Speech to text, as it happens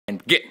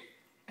Get.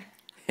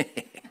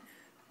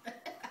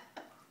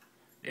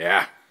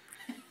 Yeah.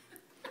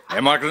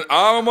 And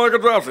Monica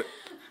drops it.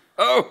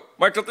 Oh,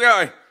 Mike's at the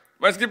eye.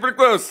 Mike's getting pretty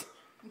close.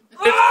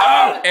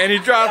 And he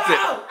drops it.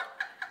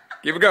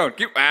 Keep it going.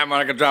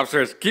 Monica drops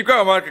hers. Keep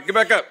going, Monica. Get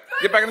back up.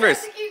 Get back in the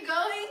race. Keep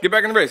going. Get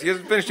back in the race. He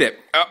hasn't finished yet.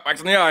 Oh, Mike's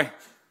in the eye.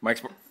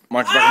 Mike's back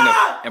in the nose.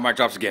 And Mike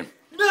drops again.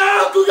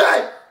 No, good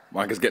guy.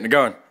 Monica's getting it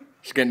going.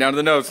 She's getting down to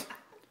the nose.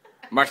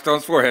 Mike's still on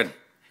his forehead.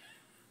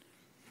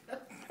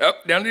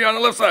 Up, down to on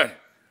the left side.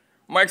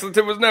 Mike's on the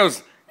tip of his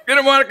nose. Get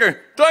it, Monica.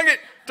 Tongue it.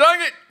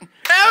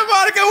 And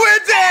Monica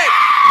wins it!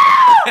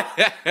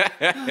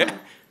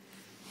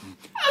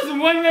 That's a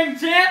one-man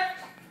champ.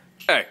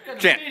 Hey,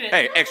 champ.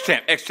 Hey,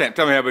 ex-champ.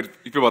 Tell me how you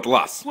feel about the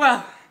loss.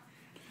 Well,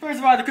 first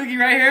of all, the cookie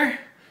right here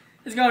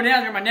is going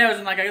down near my nose,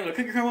 and like I got a little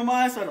cookie crumb in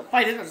my eyes, so I don't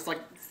fight it. I just like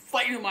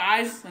fight it with my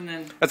eyes, and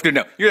then. That's good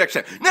to know. You're the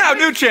ex-champ. Now,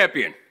 new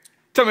champion.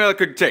 Tell me how the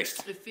cookie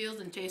tastes. It feels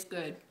and tastes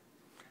good.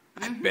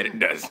 I bet it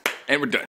does. And we're done.